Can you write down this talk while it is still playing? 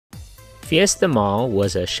Fiesta Mall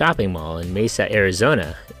was a shopping mall in Mesa,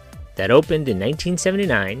 Arizona that opened in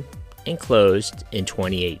 1979 and closed in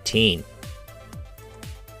 2018.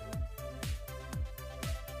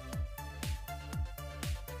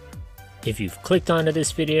 If you've clicked onto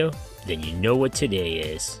this video, then you know what today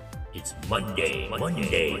is. It's Monday,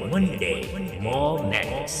 Mall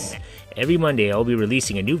Madness. Every Monday I'll be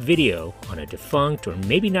releasing a new video on a defunct or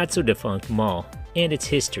maybe not so defunct mall and its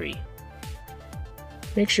history.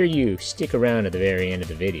 Make sure you stick around at the very end of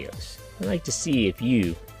the videos. I'd like to see if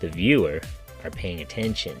you, the viewer, are paying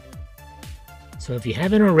attention. So if you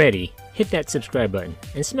haven't already, hit that subscribe button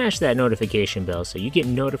and smash that notification bell so you get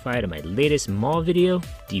notified of my latest mall video,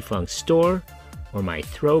 defunct store, or my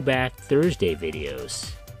Throwback Thursday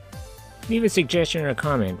videos. Leave a suggestion or a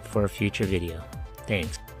comment for a future video.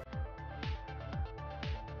 Thanks.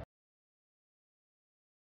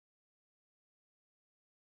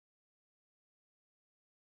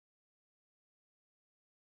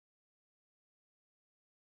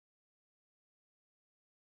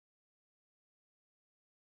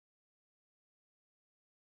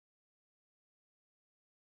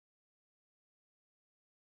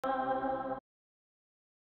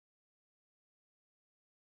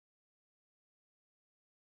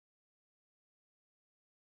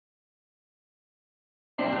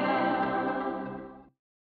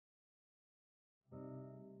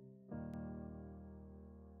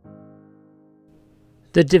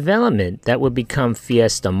 The development that would become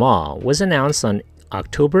Fiesta Mall was announced on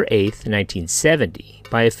October 8, 1970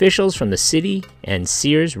 by officials from the city and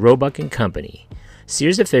Sears, Roebuck and Company.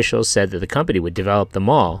 Sears officials said that the company would develop the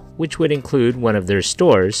mall, which would include one of their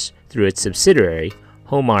stores through its subsidiary,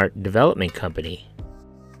 Homart Development Company.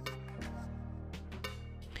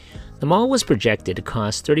 The mall was projected to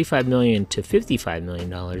cost $35 million to $55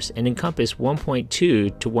 million and encompass 1.2 to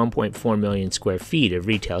 1.4 million square feet of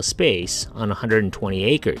retail space on 120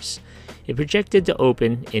 acres. It projected to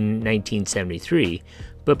open in 1973,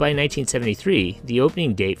 but by 1973, the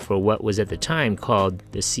opening date for what was at the time called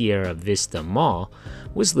the Sierra Vista Mall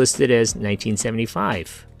was listed as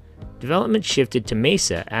 1975. Development shifted to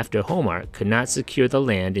Mesa after Homart could not secure the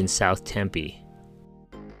land in South Tempe.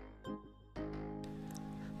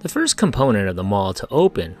 The first component of the mall to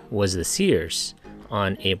open was the Sears.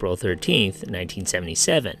 On April 13,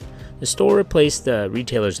 1977, the store replaced the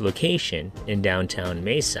retailer's location in downtown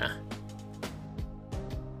Mesa.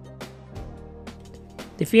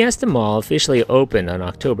 The Fiesta Mall officially opened on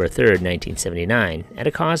October 3, 1979, at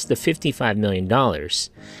a cost of $55 million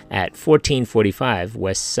at 1445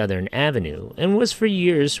 West Southern Avenue and was for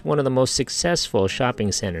years one of the most successful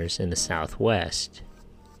shopping centers in the Southwest.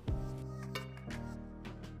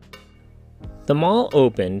 The mall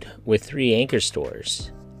opened with 3 anchor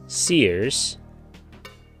stores: Sears,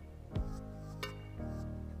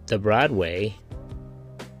 the Broadway,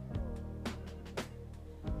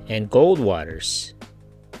 and Goldwater's.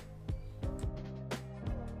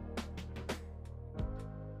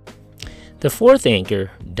 The 4th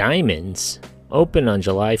anchor, Diamonds, opened on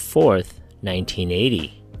July 4,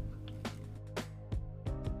 1980.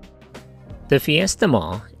 The Fiesta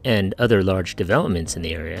Mall and other large developments in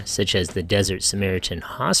the area, such as the Desert Samaritan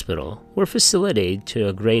Hospital, were facilitated to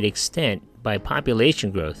a great extent by population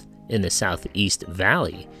growth in the Southeast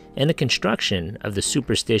Valley and the construction of the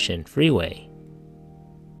Superstition Freeway.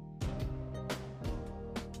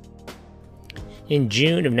 In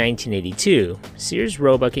June of 1982, Sears,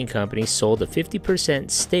 Roebuck and Company sold a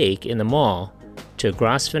 50% stake in the mall to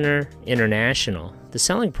Grosvenor International. The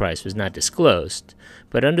selling price was not disclosed,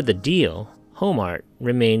 but under the deal, Homart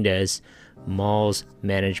remained as Mall's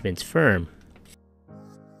management firm.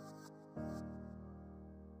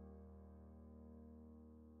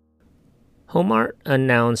 Homart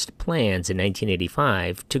announced plans in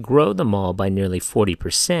 1985 to grow the mall by nearly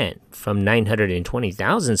 40%, from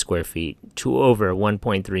 920,000 square feet to over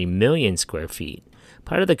 1.3 million square feet.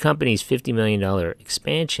 Part of the company's $50 million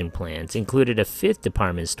expansion plans included a 5th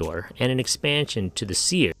department store and an expansion to the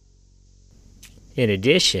Sears. In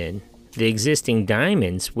addition, the existing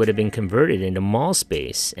Diamonds would have been converted into mall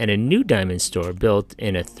space and a new Diamond store built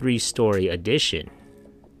in a 3-story addition.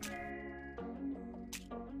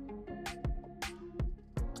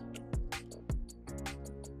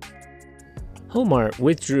 Homart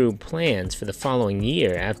withdrew plans for the following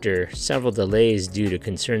year after several delays due to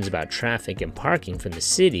concerns about traffic and parking from the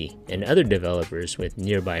city and other developers with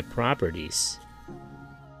nearby properties.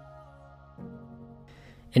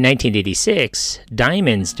 In 1986,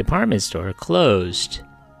 Diamond's department store closed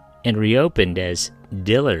and reopened as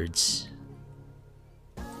Dillard's.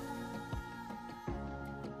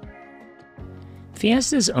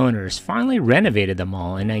 Fiesta's owners finally renovated the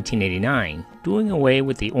mall in 1989, doing away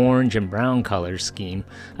with the orange and brown color scheme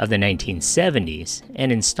of the 1970s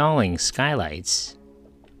and installing skylights.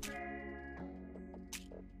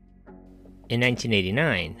 In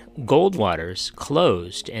 1989, Goldwater's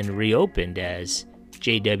closed and reopened as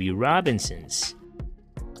J.W. Robinson's.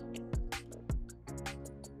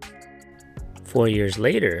 4 years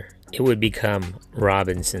later, it would become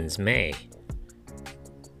Robinson's May.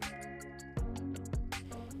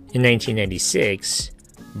 In 1996,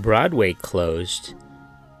 Broadway closed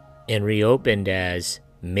and reopened as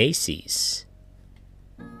Macy's.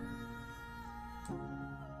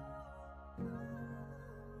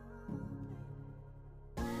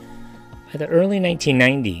 By the early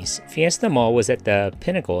 1990s, Fiesta Mall was at the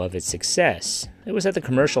pinnacle of its success. It was at the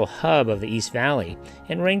commercial hub of the East Valley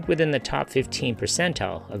and ranked within the top 15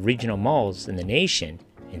 percentile of regional malls in the nation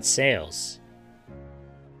in sales.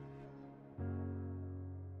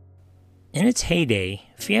 In its heyday,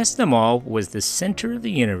 Fiesta Mall was the center of the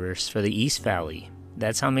universe for the East Valley.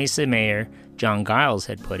 That's how Mesa Mayor John Giles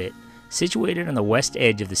had put it. Situated on the west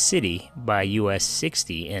edge of the city by US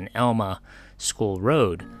 60 and Elma School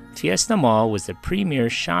Road, Fiesta Mall was the premier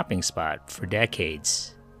shopping spot for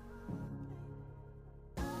decades.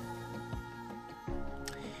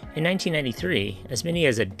 In 1993, as many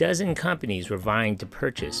as a dozen companies were vying to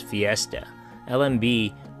purchase Fiesta.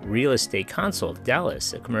 LMB Real Estate Council of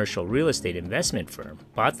Dallas, a commercial real estate investment firm,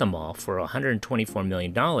 bought the mall for $124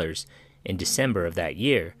 million in December of that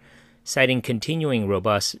year. Citing continuing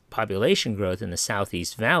robust population growth in the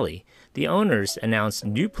Southeast Valley, the owners announced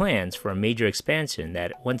new plans for a major expansion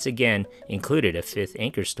that once again included a fifth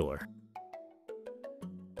anchor store.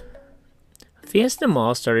 Fiesta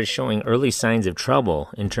Mall started showing early signs of trouble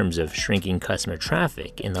in terms of shrinking customer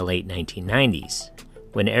traffic in the late 1990s.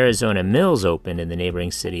 When Arizona Mills opened in the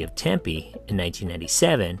neighboring city of Tempe in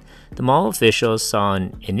 1997, the mall officials saw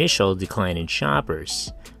an initial decline in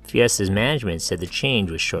shoppers. Fiesta's management said the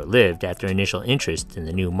change was short-lived after initial interest in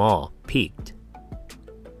the new mall peaked.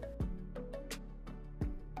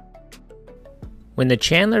 When the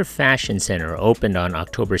Chandler Fashion Center opened on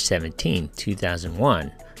October 17,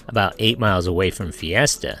 2001, about 8 miles away from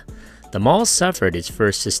Fiesta, the mall suffered its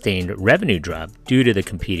first sustained revenue drop due to the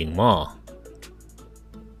competing mall.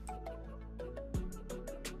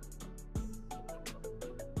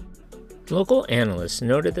 Local analysts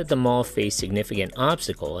noted that the mall faced significant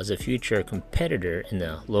obstacle as a future competitor in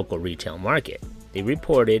the local retail market. They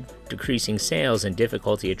reported decreasing sales and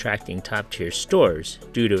difficulty attracting top-tier stores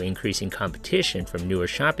due to increasing competition from newer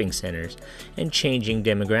shopping centers and changing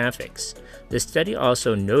demographics. The study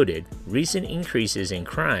also noted recent increases in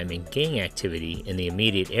crime and gang activity in the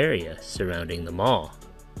immediate area surrounding the mall.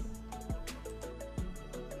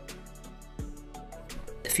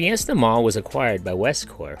 Fiesta Mall was acquired by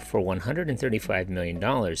Westcorp for $135 million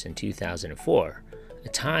in 2004, a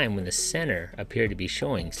time when the center appeared to be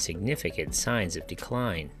showing significant signs of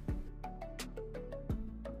decline.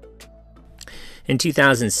 In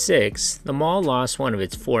 2006, the mall lost one of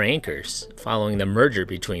its 4 anchors following the merger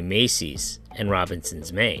between Macy's and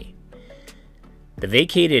Robinson's May. The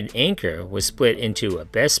vacated anchor was split into a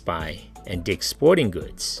Best Buy and Dick's Sporting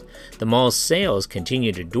Goods. The mall's sales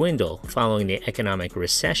continued to dwindle following the economic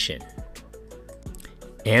recession.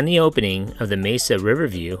 And the opening of the Mesa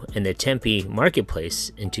Riverview and the Tempe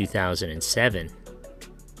Marketplace in 2007.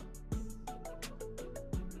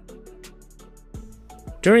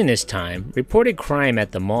 During this time, reported crime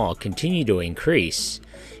at the mall continued to increase.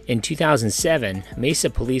 In 2007,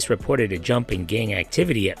 Mesa police reported a jump in gang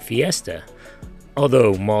activity at Fiesta,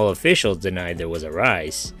 although mall officials denied there was a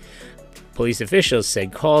rise. Police officials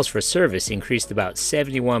said calls for service increased about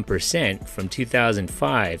 71% from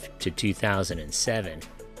 2005 to 2007.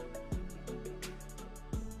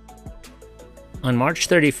 On March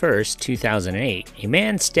 31, 2008, a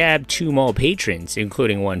man stabbed 2 mall patrons,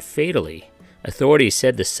 including one fatally. Authorities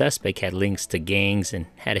said the suspect had links to gangs and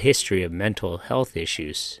had a history of mental health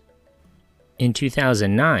issues. In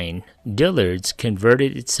 2009, Dillard's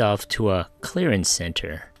converted itself to a clearance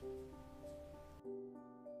center.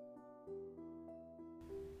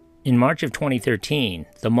 In March of 2013,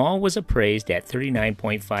 the mall was appraised at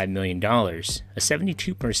 $39.5 million, a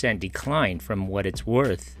 72% decline from what it's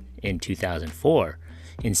worth in 2004.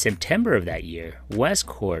 In September of that year,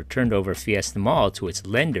 Westcorp turned over Fiesta Mall to its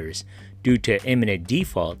lenders due to imminent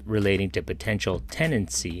default relating to potential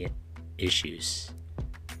tenancy issues.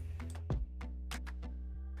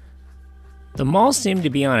 The mall seemed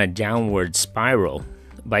to be on a downward spiral.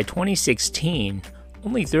 By 2016,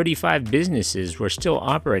 only 35 businesses were still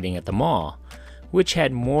operating at the mall, which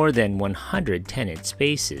had more than 100 tenant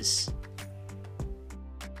spaces.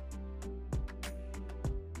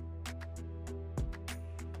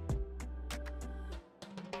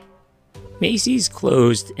 Macy's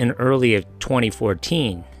closed in early of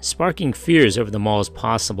 2014, sparking fears over the mall's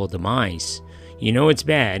possible demise. You know it's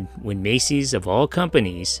bad when Macy's, of all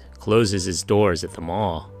companies, closes its doors at the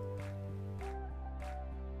mall.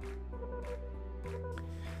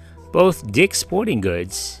 Both Dick's Sporting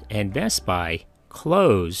Goods and Best Buy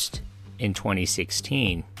closed in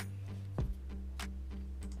 2016.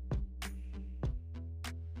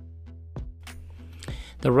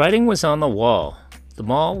 The writing was on the wall. The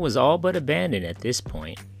mall was all but abandoned at this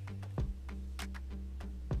point.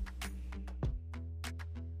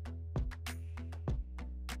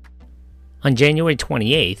 On January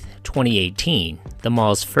 28, 2018, the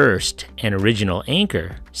mall's first and original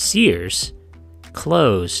anchor, Sears,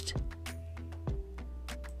 closed.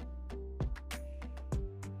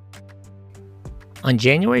 On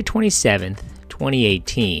January 27,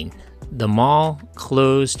 2018, the mall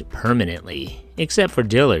closed permanently, except for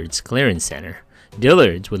Dillard's Clearance Center.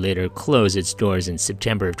 Dillard's would later close its doors in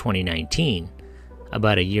September of 2019,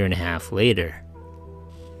 about a year and a half later.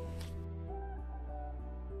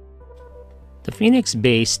 The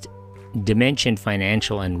Phoenix-based Dimension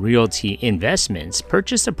Financial and Realty Investments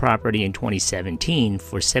purchased a property in 2017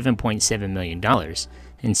 for $7.7 million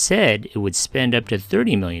and said it would spend up to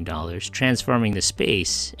 $30 million transforming the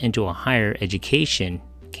space into a higher education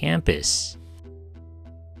campus.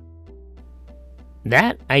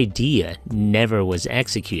 That idea never was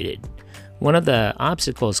executed. One of the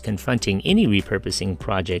obstacles confronting any repurposing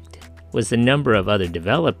project was the number of other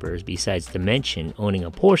developers besides Dimension owning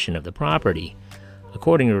a portion of the property.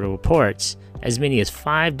 According to reports, as many as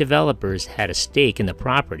 5 developers had a stake in the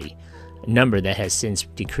property, a number that has since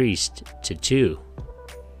decreased to 2.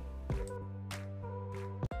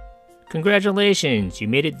 Congratulations, you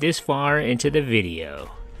made it this far into the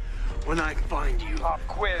video. When I find you. Pop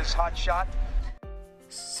quiz, hotshot.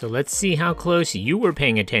 So let's see how close you were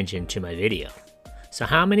paying attention to my video. So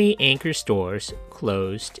how many anchor stores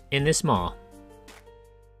closed in this mall?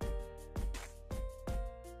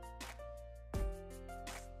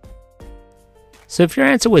 So if your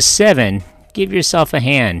answer was 7, give yourself a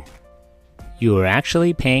hand. You were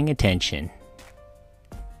actually paying attention.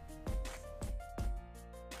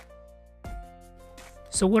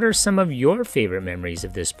 So what are some of your favorite memories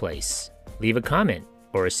of this place? Leave a comment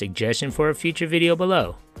or a suggestion for a future video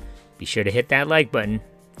below. Be sure to hit that like button.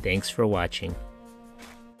 Thanks for watching.